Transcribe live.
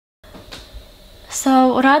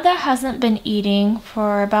So Rada hasn't been eating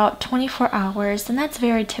for about 24 hours, and that's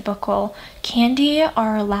very typical. Candy,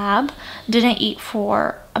 our lab, didn't eat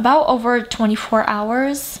for about over 24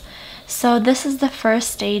 hours. So this is the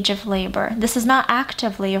first stage of labor. This is not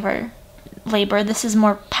active labor. This is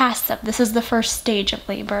more passive. This is the first stage of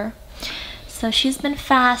labor. So she's been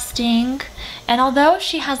fasting, and although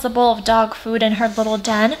she has a bowl of dog food in her little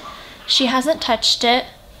den, she hasn't touched it.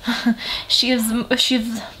 she's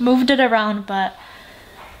moved it around, but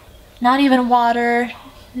not even water,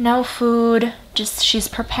 no food, just she's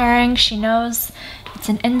preparing. She knows it's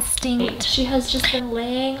an instinct. She has just been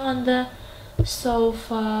laying on the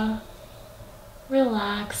sofa,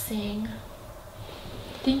 relaxing,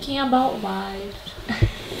 thinking about life.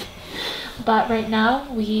 But right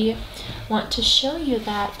now we want to show you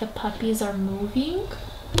that the puppies are moving,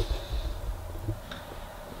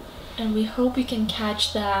 and we hope we can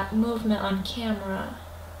catch that movement on camera.